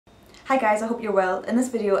Hi guys, I hope you're well. In this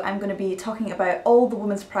video I'm going to be talking about all the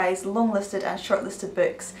Women's Prize longlisted and shortlisted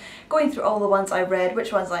books, going through all the ones I read,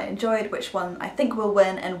 which ones I enjoyed, which one I think will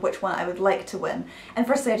win and which one I would like to win. And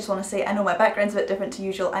firstly I just want to say I know my background's a bit different to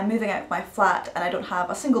usual. I'm moving out of my flat and I don't have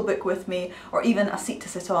a single book with me or even a seat to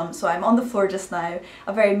sit on, so I'm on the floor just now.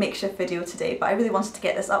 A very makeshift video today, but I really wanted to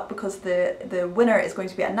get this up because the winner is going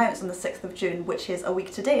to be announced on the 6th of June, which is a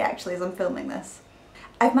week today actually as I'm filming this.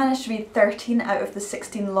 I've managed to read 13 out of the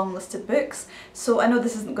 16 longlisted books, so I know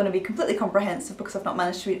this isn't going to be completely comprehensive because I've not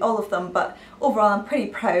managed to read all of them, but overall I'm pretty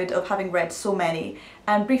proud of having read so many.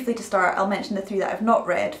 And briefly to start, I'll mention the three that I've not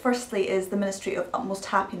read. Firstly is The Ministry of Utmost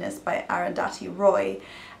Happiness by Arundhati Roy,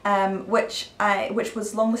 which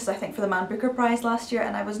was longlisted I think for the Man Booker Prize last year,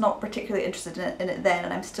 and I was not particularly interested in it then,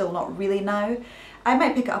 and I'm still not really now. I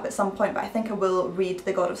might pick it up at some point, but I think I will read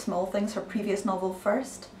The God of Small Things, her previous novel,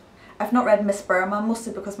 first. I've not read Miss Burma,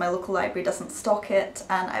 mostly because my local library doesn't stock it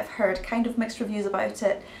and I've heard kind of mixed reviews about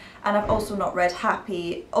it, and I've also not read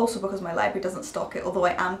Happy, also because my library doesn't stock it, although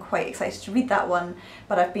I am quite excited to read that one,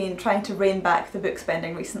 but I've been trying to rein back the book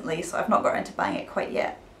spending recently, so I've not got around to buying it quite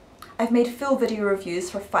yet. I've made full video reviews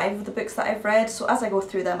for 5 of the books that I've read, so as I go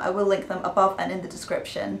through them I will link them above and in the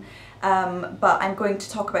description. But I'm going to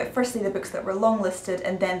talk about firstly the books that were longlisted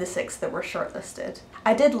and then the 6 that were shortlisted.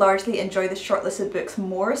 I did largely enjoy the shortlisted books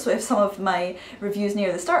more, so if some of my reviews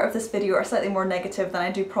near the start of this video are slightly more negative, then I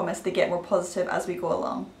do promise they get more positive as we go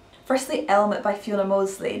along. Firstly, Elmet by Fiona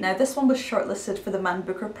Mosley. Now this one was shortlisted for the Man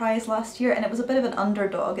Booker Prize last year and it was a bit of an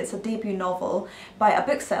underdog. It's a debut novel by a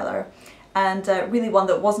bookseller, and really one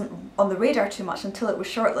that wasn't on the radar too much until it was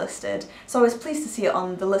shortlisted, so I was pleased to see it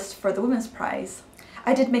on the list for the Women's Prize.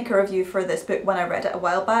 I did make a review for this book when I read it a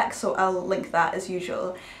while back, so I'll link that as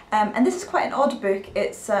usual. And this is quite an odd book.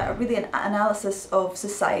 It's really an analysis of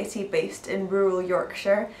society based in rural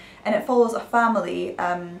Yorkshire, and it follows a family,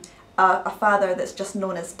 a father that's just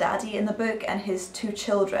known as Daddy in the book and his 2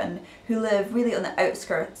 children who live really on the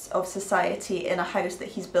outskirts of society in a house that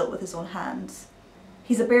he's built with his own hands.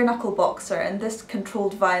 He's a bare-knuckle boxer, and this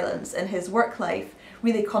controlled violence in his work life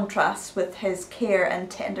really contrasts with his care and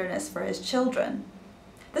tenderness for his children.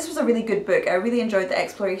 This was a really good book. I really enjoyed the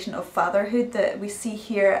exploration of fatherhood that we see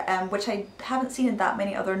here, which I haven't seen in that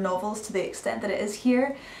many other novels to the extent that it is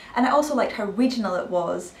here. And I also liked how regional it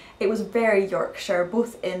was. It was very Yorkshire,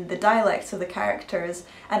 both in the dialects of the characters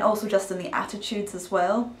and also just in the attitudes as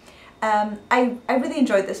well. I really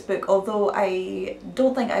enjoyed this book, although I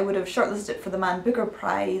don't think I would have shortlisted it for the Man Booker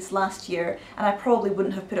Prize last year, and I probably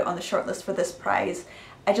wouldn't have put it on the shortlist for this prize.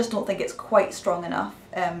 I just don't think it's quite strong enough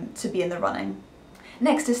to be in the running.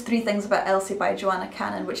 Next is 3 Things About Elsie by Joanna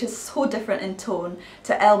Cannon, which is so different in tone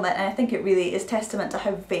to Elmet, and I think it really is testament to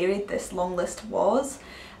how varied this long list was.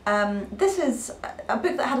 This is a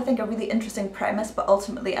book that had, I think, a really interesting premise, but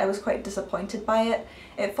ultimately I was quite disappointed by it.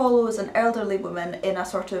 It follows an elderly woman in a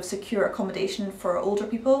sort of secure accommodation for older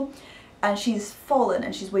people, and she's fallen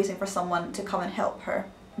and she's waiting for someone to come and help her.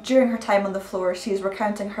 During her time on the floor she's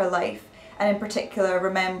recounting her life, and in particular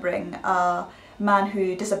remembering a man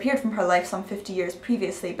who disappeared from her life some 50 years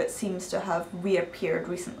previously but seems to have reappeared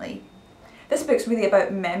recently. This book's really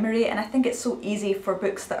about memory, and I think it's so easy for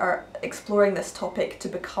books that are exploring this topic to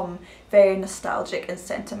become very nostalgic and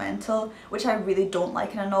sentimental, which I really don't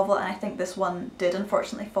like in a novel, and I think this one did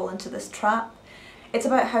unfortunately fall into this trap. It's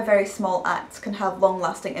about how very small acts can have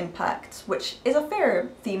long-lasting impacts, which is a fair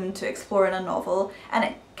theme to explore in a novel, and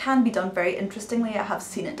it can be done very interestingly. I have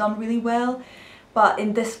seen it done really well, but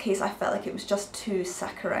in this case I felt like it was just too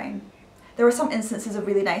saccharine. There were some instances of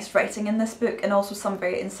really nice writing in this book and also some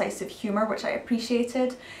very incisive humour, which I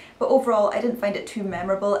appreciated, but overall I didn't find it too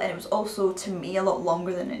memorable, and it was also, to me, a lot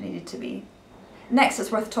longer than it needed to be. Next,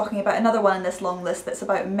 it's worth talking about another one in this long list that's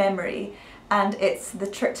about memory, and it's The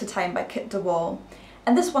Trip to Time by Kit de Wall.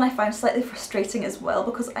 And this one I found slightly frustrating as well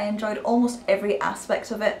because I enjoyed almost every aspect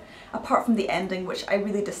of it, apart from the ending, which I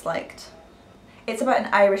really disliked. It's about an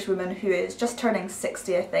Irish woman who is just turning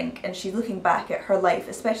 60, I think, and she's looking back at her life,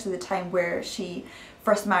 especially the time where she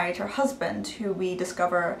first married her husband, who we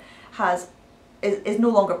discover is no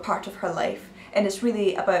longer part of her life. And it's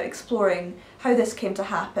really about exploring how this came to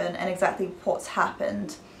happen and exactly what's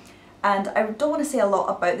happened. And I don't want to say a lot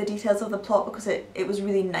about the details of the plot because it was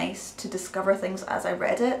really nice to discover things as I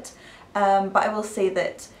read it, but I will say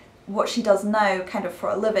that what she does now, kind of for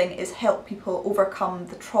a living, is help people overcome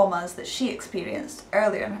the traumas that she experienced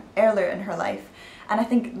earlier in her life, and I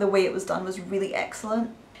think the way it was done was really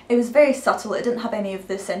excellent. It was very subtle, it didn't have any of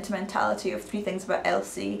the sentimentality of 3 Things About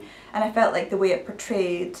Elsie, and I felt like the way it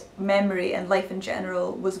portrayed memory and life in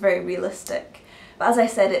general was very realistic. But as I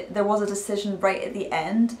said, there was a decision right at the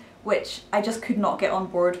end which I just could not get on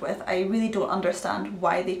board with. I really don't understand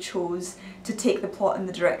why they chose to take the plot in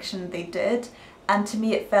the direction they did, and to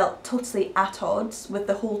me it felt totally at odds with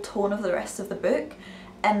the whole tone of the rest of the book.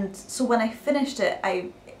 And so when I finished it,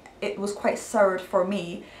 it was quite soured for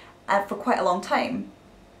me for quite a long time.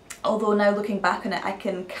 Although now looking back on it, I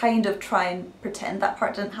can kind of try and pretend that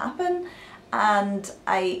part didn't happen, and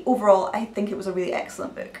overall I think it was a really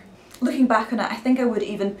excellent book. Looking back on it, I think I would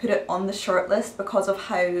even put it on the shortlist because of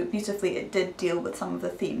how beautifully it did deal with some of the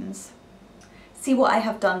themes. See What I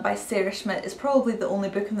Have Done by Sarah Schmidt is probably the only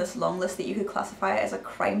book in this long list that you could classify as a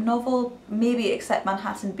crime novel, maybe except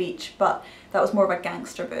Manhattan Beach, but that was more of a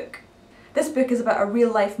gangster book. This book is about a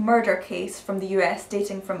real-life murder case from the US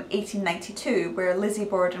dating from 1892, where Lizzie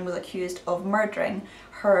Borden was accused of murdering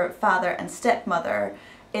her father and stepmother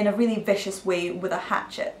in a really vicious way with a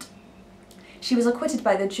hatchet. She was acquitted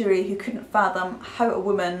by the jury, who couldn't fathom how a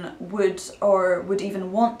woman would or would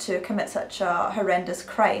even want to commit such a horrendous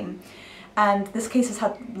crime. And this case has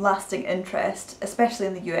had lasting interest, especially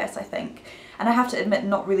in the US, I think. And I have to admit,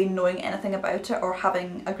 not really knowing anything about it or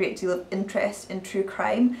having a great deal of interest in true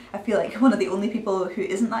crime. I feel like one of the only people who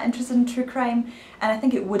isn't that interested in true crime, and I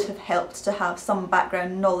think it would have helped to have some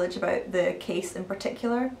background knowledge about the case in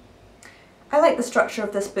particular. I like the structure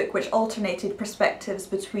of this book, which alternated perspectives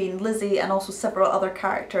between Lizzie and also several other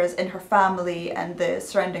characters in her family and the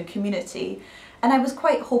surrounding community. And I was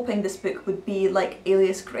quite hoping this book would be like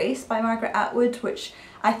Alias Grace by Margaret Atwood, which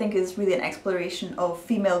I think is really an exploration of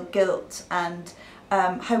female guilt and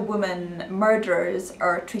how women murderers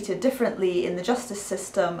are treated differently in the justice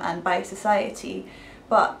system and by society.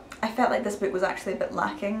 But I felt like this book was actually a bit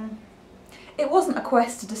lacking. It wasn't a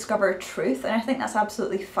quest to discover truth, and I think that's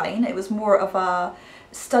absolutely fine. It was more of a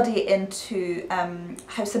study into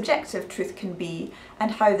how subjective truth can be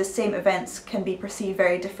and how the same events can be perceived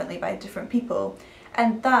very differently by different people.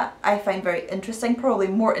 And that I find very interesting, probably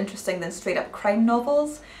more interesting than straight up crime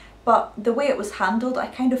novels. But the way it was handled, I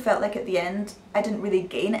kind of felt like at the end I didn't really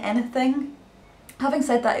gain anything. Having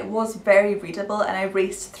said that, it was very readable and I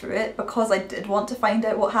raced through it because I did want to find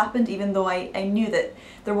out what happened, even though I knew that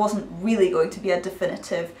there wasn't really going to be a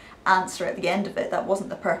definitive answer at the end of it. That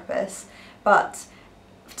wasn't the purpose. But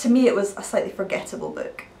to me it was a slightly forgettable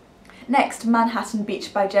book. Next, Manhattan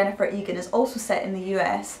Beach by Jennifer Egan is also set in the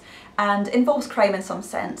US and involves crime in some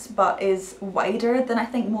sense, but is wider than I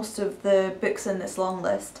think most of the books in this long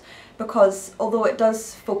list, because although it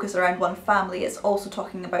does focus around one family, it's also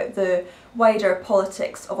talking about the wider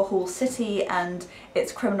politics of a whole city and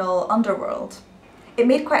its criminal underworld. It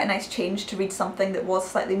made quite a nice change to read something that was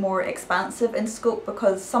slightly more expansive in scope,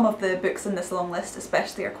 because some of the books in this long list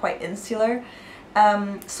especially are quite insular.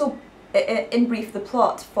 So in brief, the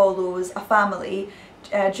plot follows a family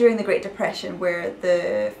during the Great Depression where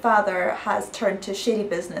the father has turned to shady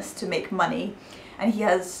business to make money, and he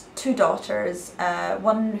has two daughters,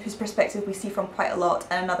 one whose perspective we see from quite a lot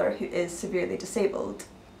and another who is severely disabled.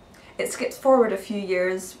 It skips forward a few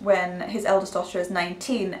years when his eldest daughter is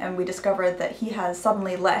 19 and we discover that he has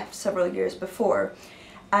suddenly left several years before.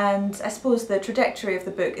 And I suppose the trajectory of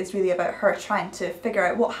the book is really about her trying to figure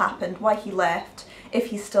out what happened, why he left, if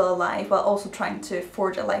he's still alive, while also trying to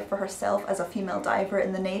forge a life for herself as a female diver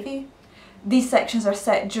in the Navy. These sections are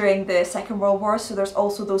set during the Second World War, so there's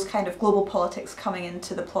also those kind of global politics coming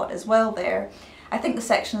into the plot as well there. I think the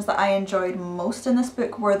sections that I enjoyed most in this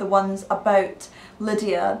book were the ones about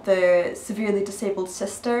Lydia, the severely disabled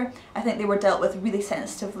sister. I think they were dealt with really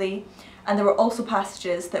sensitively. And there were also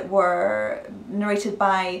passages that were narrated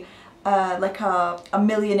by like a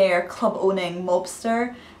millionaire club-owning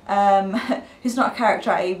mobster, who's not a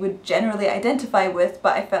character I would generally identify with,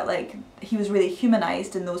 but I felt like he was really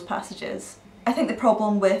humanised in those passages. I think the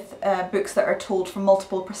problem with books that are told from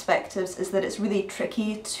multiple perspectives is that it's really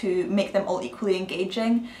tricky to make them all equally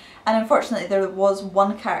engaging. And unfortunately there was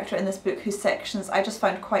one character in this book whose sections I just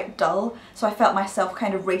found quite dull, so I felt myself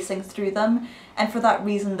kind of racing through them, and for that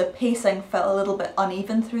reason the pacing felt a little bit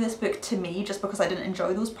uneven through this book to me, just because I didn't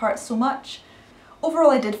enjoy those parts so much.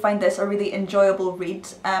 Overall I did find this a really enjoyable read,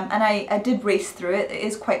 and I did race through it. It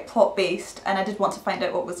is quite plot based and I did want to find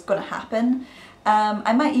out what was going to happen.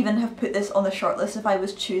 I might even have put this on the shortlist if I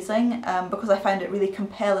was choosing, because I found it really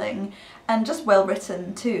compelling and just well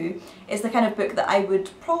written too. It's the kind of book that I would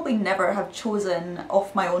probably never have chosen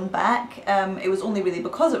off my own back. It was only really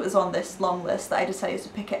because it was on this long list that I decided to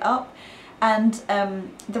pick it up. And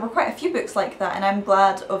there were quite a few books like that, and I'm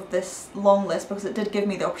glad of this long list because it did give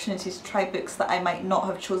me the opportunity to try books that I might not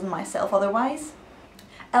have chosen myself otherwise.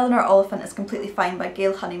 Eleanor Oliphant is Completely Fine by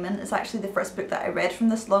Gail Honeyman is actually the first book that I read from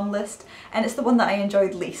this long list, and it's the one that I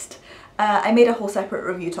enjoyed least. I made a whole separate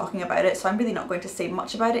review talking about it, so I'm really not going to say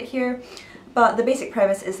much about it here, but the basic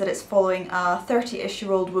premise is that it's following a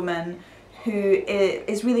 30-ish-year-old woman who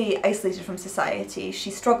is really isolated from society. She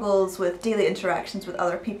struggles with daily interactions with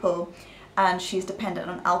other people, and she's dependent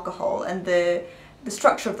on alcohol, and the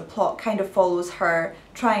structure of the plot kind of follows her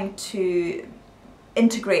trying to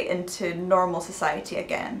integrate into normal society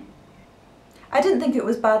again. I didn't think it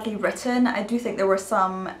was badly written. I do think there were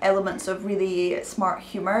some elements of really smart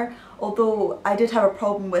humour, although I did have a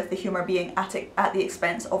problem with the humour being at the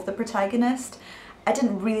expense of the protagonist. I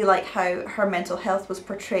didn't really like how her mental health was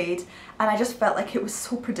portrayed, and I just felt like it was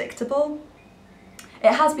so predictable.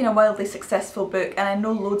 It has been a wildly successful book, and I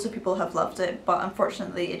know loads of people have loved it, but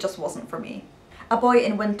unfortunately it just wasn't for me. A Boy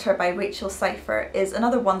in Winter by Rachel Seifer is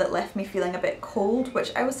another one that left me feeling a bit cold,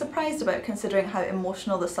 which I was surprised about considering how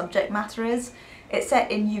emotional the subject matter is. It's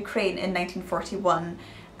set in Ukraine in 1941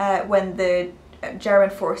 when the German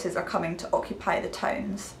forces are coming to occupy the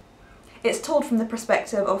towns. It's told from the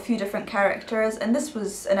perspective of a few different characters, and this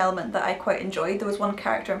was an element that I quite enjoyed. There was one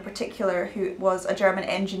character in particular who was a German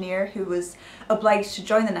engineer who was obliged to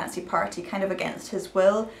join the Nazi Party kind of against his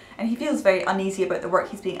will, and he feels very uneasy about the work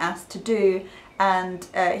he's being asked to do, and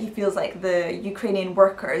he feels like the Ukrainian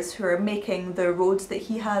workers who are making the roads that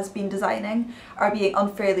he has been designing are being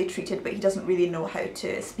unfairly treated, but he doesn't really know how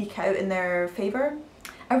to speak out in their favour.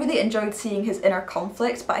 I really enjoyed seeing his inner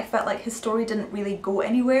conflict, but I felt like his story didn't really go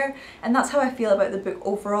anywhere, and that's how I feel about the book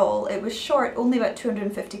overall. It was short, only about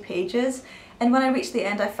 250 pages, and when I reached the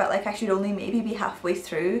end I felt like I should only maybe be halfway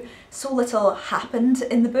through. So little happened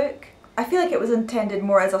in the book. I feel like it was intended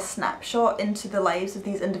more as a snapshot into the lives of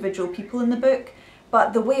these individual people in the book,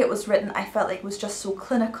 but the way it was written I felt like was just so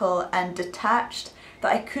clinical and detached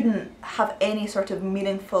that I couldn't have any sort of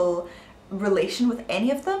meaningful relation with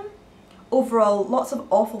any of them. Overall, lots of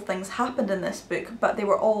awful things happened in this book, but they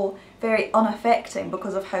were all very unaffecting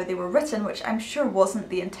because of how they were written, which I'm sure wasn't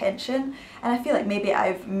the intention, and I feel like maybe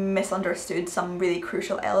I've misunderstood some really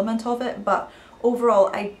crucial element of it, but overall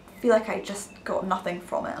I feel like I just got nothing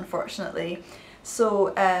from it, unfortunately.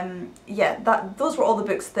 So yeah, those were all the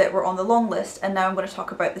books that were on the long list, and now I'm going to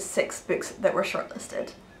talk about the 6 books that were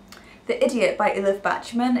shortlisted. The Idiot by Elif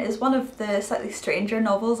Bachman is one of the slightly stranger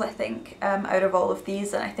novels, I think, out of all of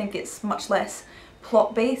these, and I think it's much less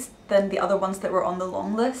plot-based than the other ones that were on the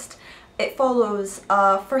long list. It follows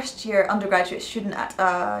a first-year undergraduate student at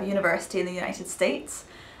a university in the United States,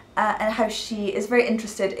 and how she is very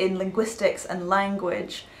interested in linguistics and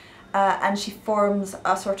language, and she forms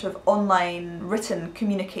a sort of online written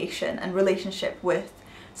communication and relationship with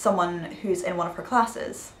someone who's in one of her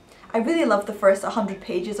classes. I really loved the first 100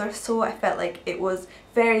 pages or so. I felt like it was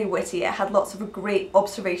very witty. It had lots of great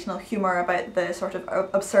observational humour about the sort of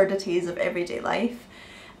absurdities of everyday life.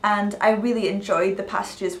 And I really enjoyed the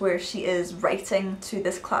passages where she is writing to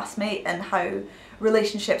this classmate and how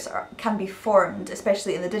relationships can be formed,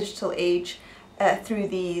 especially in the digital age, through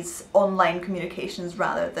these online communications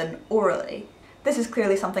rather than orally. This is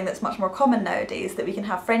clearly something that's much more common nowadays, that we can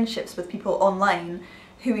have friendships with people online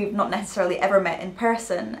who we've not necessarily ever met in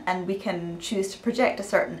person, and we can choose to project a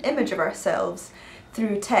certain image of ourselves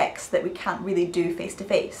through text that we can't really do face to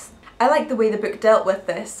face. I like the way the book dealt with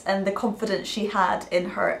this and the confidence she had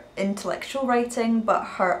in her intellectual writing, but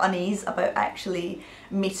her unease about actually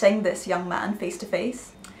meeting this young man face to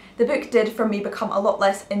face. The book did for me become a lot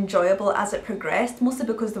less enjoyable as it progressed, mostly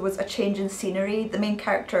because there was a change in scenery. The main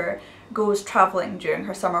character goes travelling during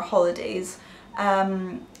her summer holidays,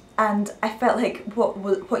 and I felt like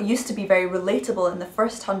what used to be very relatable in the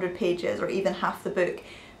first 100 pages or even half the book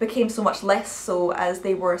became so much less so as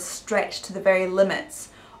they were stretched to the very limits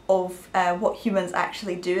of what humans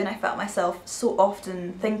actually do, and I felt myself so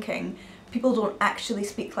often thinking, people don't actually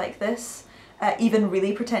speak like this. Even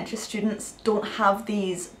really pretentious students don't have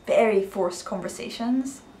these very forced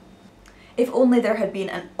conversations. If only there had been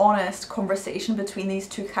an honest conversation between these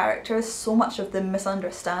two characters, so much of the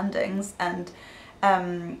misunderstandings and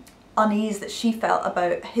unease that she felt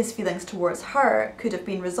about his feelings towards her could have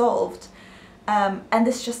been resolved, and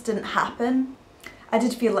this just didn't happen. I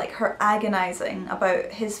did feel like her agonising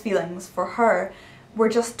about his feelings for her were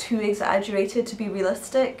just too exaggerated to be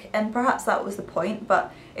realistic, and perhaps that was the point,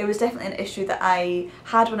 but it was definitely an issue that I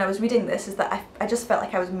had when I was reading this, is that I just felt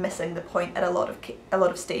like I was missing the point at a lot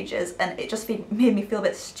of stages, and it just made me feel a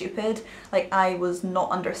bit stupid, like I was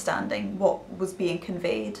not understanding what was being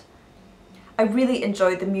conveyed. I really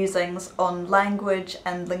enjoyed the musings on language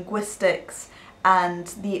and linguistics and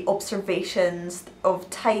the observations of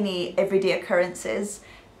tiny everyday occurrences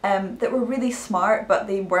that were really smart, but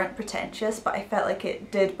they weren't pretentious, but I felt like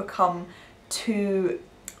it did become too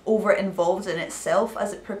over-involved in itself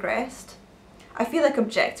as it progressed. I feel like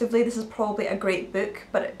objectively this is probably a great book,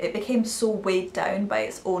 but it became so weighed down by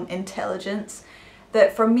its own intelligence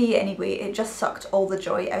that for me anyway, it just sucked all the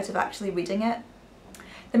joy out of actually reading it.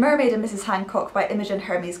 The Mermaid and Mrs. Hancock by Imogen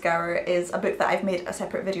Hermes Gower is a book that I've made a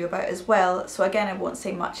separate video about as well, so again I won't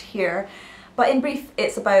say much here. But in brief,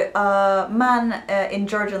 it's about a man in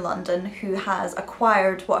Georgian London who has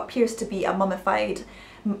acquired what appears to be a mummified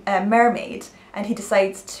mermaid, and he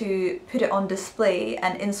decides to put it on display,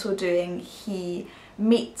 and in so doing he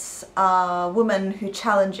meets a woman who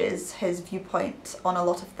challenges his viewpoint on a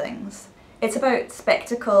lot of things. It's about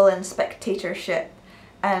spectacle and spectatorship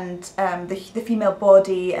and the female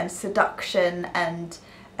body and seduction and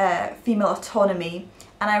female autonomy,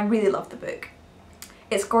 and I really love the book.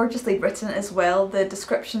 It's gorgeously written as well, the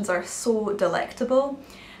descriptions are so delectable,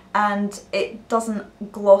 and it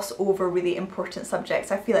doesn't gloss over really important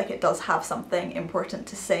subjects. I feel like it does have something important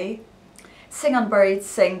to say. Sing Unburied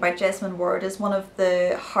Sing by Jesmond Ward is one of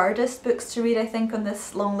the hardest books to read, I think, on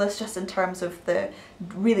this long list, just in terms of the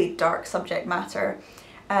really dark subject matter.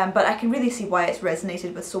 But I can really see why it's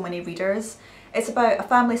resonated with so many readers. It's about a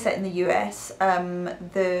family set in the US.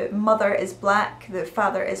 The mother is black, the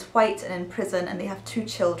father is white and in prison, and they have 2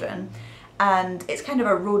 children. And it's kind of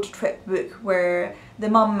a road trip book where the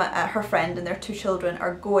mum, her friend and their 2 children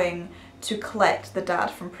are going to collect the dad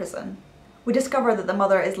from prison. We discover that the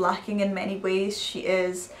mother is lacking in many ways. She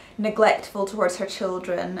is neglectful towards her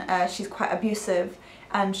children, she's quite abusive,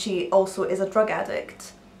 and she also is a drug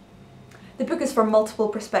addict. The book is from multiple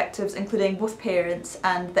perspectives, including both parents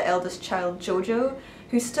and the eldest child, Jojo,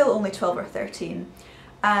 who's still only 12 or 13.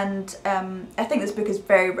 And I think this book is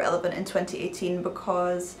very relevant in 2018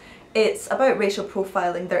 because it's about racial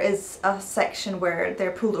profiling. There is a section where they're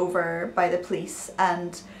pulled over by the police,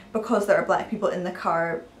 and because there are black people in the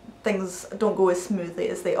car, things don't go as smoothly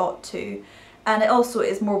as they ought to. And it also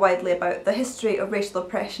is more widely about the history of racial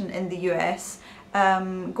oppression in the US,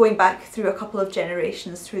 going back through a couple of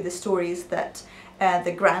generations through the stories that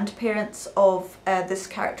the grandparents of this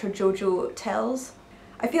character Jojo tells.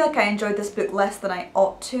 I feel like I enjoyed this book less than I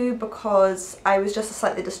ought to because I was just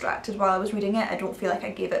slightly distracted while I was reading it. I don't feel like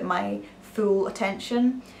I gave it my full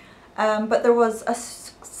attention. But there was a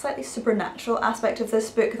slightly supernatural aspect of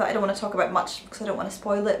this book that I don't want to talk about much because I don't want to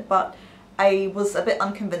spoil it, but I was a bit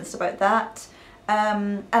unconvinced about that.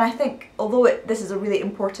 And I think although this is a really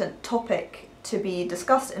important topic to be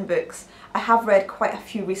discussed in books, I have read quite a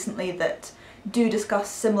few recently that do discuss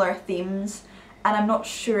similar themes, and I'm not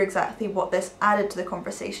sure exactly what this added to the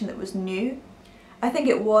conversation that was new. I think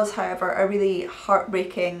it was, however, a really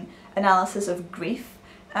heartbreaking analysis of grief,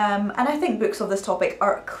 and I think books of this topic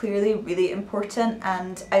are clearly really important,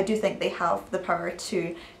 and I do think they have the power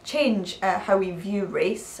to change how we view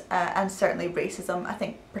race, and certainly racism, I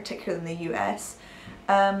think particularly in the US.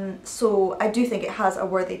 So I do think it has a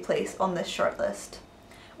worthy place on this shortlist.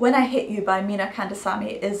 When I Hate You by Meena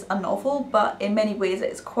Kandasamy is a novel, but in many ways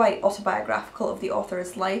it's quite autobiographical of the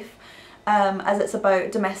author's life, as it's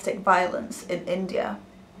about domestic violence in India.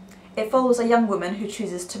 It follows a young woman who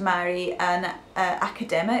chooses to marry an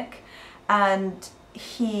academic, and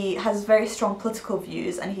he has very strong political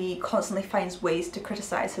views and he constantly finds ways to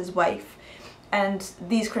criticise his wife. And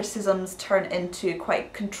these criticisms turn into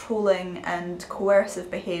quite controlling and coercive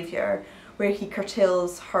behaviour, where he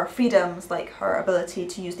curtails her freedoms, like her ability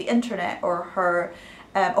to use the internet or her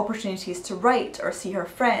opportunities to write or see her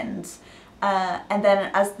friends. And then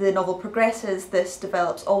as the novel progresses, this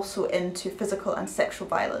develops also into physical and sexual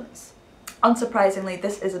violence. Unsurprisingly,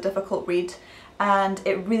 this is a difficult read, and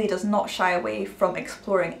it really does not shy away from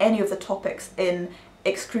exploring any of the topics in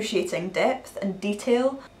excruciating depth and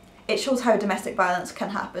detail. It shows how domestic violence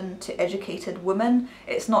can happen to educated women.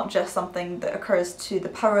 It's not just something that occurs to the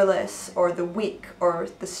powerless or the weak or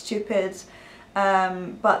the stupid,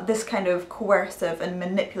 but this kind of coercive and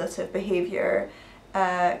manipulative behaviour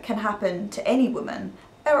can happen to any woman,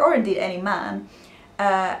 or indeed any man.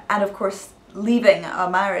 And of course, leaving a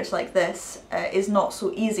marriage like this is not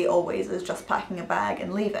so easy always as just packing a bag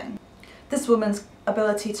and leaving. This woman's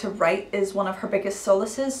ability to write is one of her biggest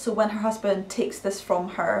solaces, so when her husband takes this from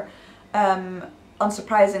her,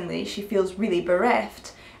 unsurprisingly, she feels really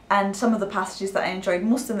bereft. And some of the passages that I enjoyed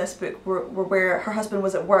most in this book were where her husband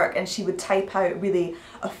was at work and she would type out really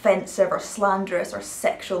offensive or slanderous or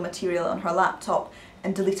sexual material on her laptop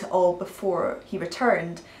and delete it all before he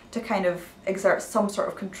returned, to kind of exert some sort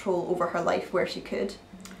of control over her life where she could.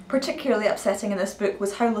 Particularly upsetting in this book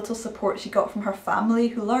was how little support she got from her family,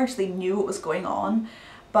 who largely knew what was going on,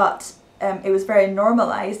 but it was very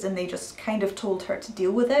normalised and they just kind of told her to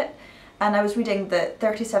deal with it. And I was reading that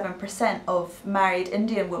 37% of married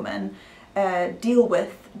Indian women deal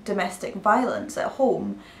with domestic violence at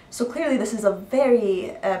home. So clearly this is a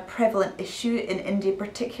very prevalent issue in India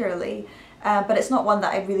particularly, but it's not one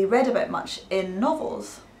that I've really read about much in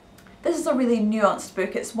novels. This is a really nuanced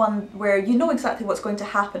book. It's one where you know exactly what's going to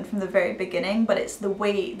happen from the very beginning, but it's the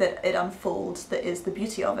way that it unfolds that is the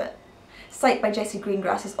beauty of it. Sight by Jessie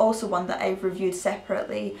Greengrass is also one that I've reviewed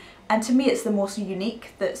separately, and to me it's the most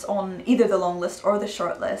unique that's on either the long list or the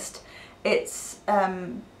short list. It's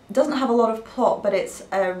doesn't have a lot of plot, but it's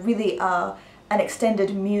really an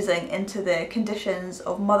extended musing into the conditions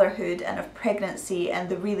of motherhood and of pregnancy and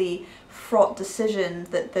the really fraught decision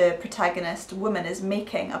that the protagonist woman is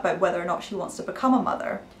making about whether or not she wants to become a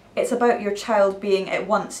mother. It's about your child being at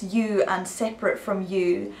once you and separate from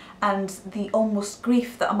you, and the almost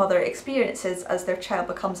grief that a mother experiences as their child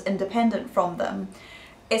becomes independent from them.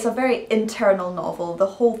 It's a very internal novel. The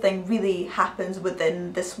whole thing really happens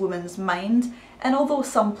within this woman's mind, and although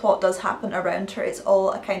some plot does happen around her, it's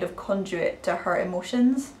all a kind of conduit to her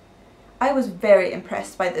emotions. I was very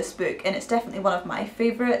impressed by this book, and it's definitely one of my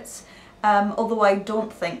favourites. Although I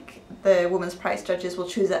don't think the Women's Prize judges will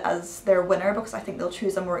choose it as their winner, because I think they'll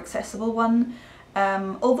choose a more accessible one.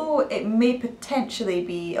 Although it may potentially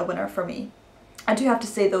be a winner for me. I do have to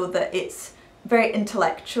say though that it's very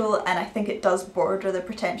intellectual, and I think it does border the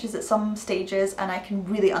pretentious at some stages, and I can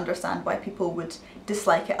really understand why people would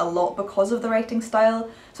dislike it a lot because of the writing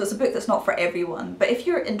style. So it's a book that's not for everyone, but if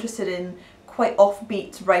you're interested in quite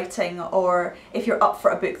offbeat writing, or if you're up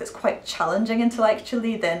for a book that's quite challenging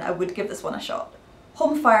intellectually, then I would give this one a shot.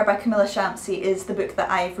 Home Fire by Camilla Shamsi is the book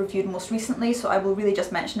that I've reviewed most recently, so I will really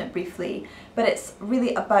just mention it briefly, but it's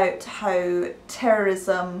really about how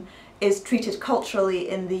terrorism is treated culturally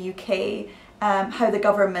in the UK, how the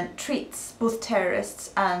government treats both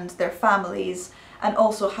terrorists and their families, and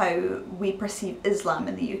also how we perceive Islam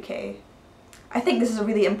in the UK. I think this is a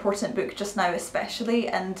really important book just now especially,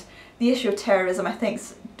 and the issue of terrorism I think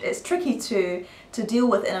it's tricky to deal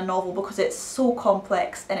with in a novel because it's so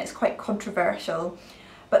complex and it's quite controversial,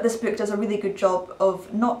 but this book does a really good job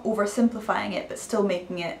of not oversimplifying it but still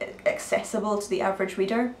making it accessible to the average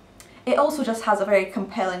reader. It also just has a very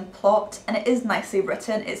compelling plot, and it is nicely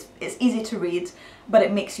written. It's easy to read, but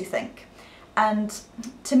it makes you think. And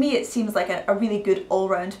to me it seems like a really good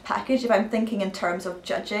all-round package if I'm thinking in terms of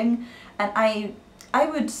judging, and I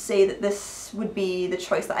would say that this would be the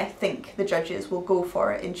choice that I think the judges will go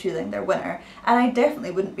for in choosing their winner, and I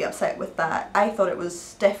definitely wouldn't be upset with that. I thought it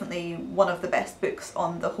was definitely one of the best books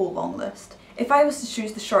on the whole long list. If I was to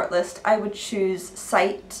choose the shortlist, I would choose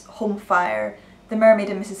Sight, Home Fire, The Mermaid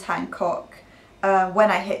and Mrs. Hancock,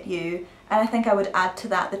 When I Hit You, and I think I would add to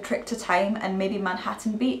that The Trick to Time and maybe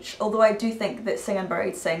Manhattan Beach, although I do think that Sing and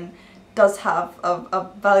Buried Sing does have a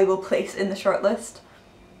valuable place in the shortlist.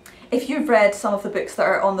 If you've read some of the books that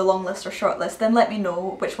are on the long list or short list, then let me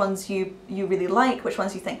know which ones you really like, which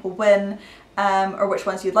ones you think will win, or which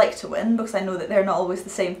ones you'd like to win, because I know that they're not always the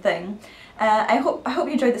same thing. I hope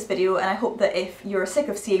you enjoyed this video, and I hope that if you're sick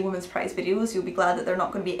of seeing Women's Prize videos, you'll be glad that they're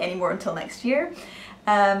not going to be any more until next year.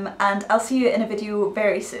 And I'll see you in a video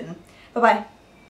very soon. Bye bye!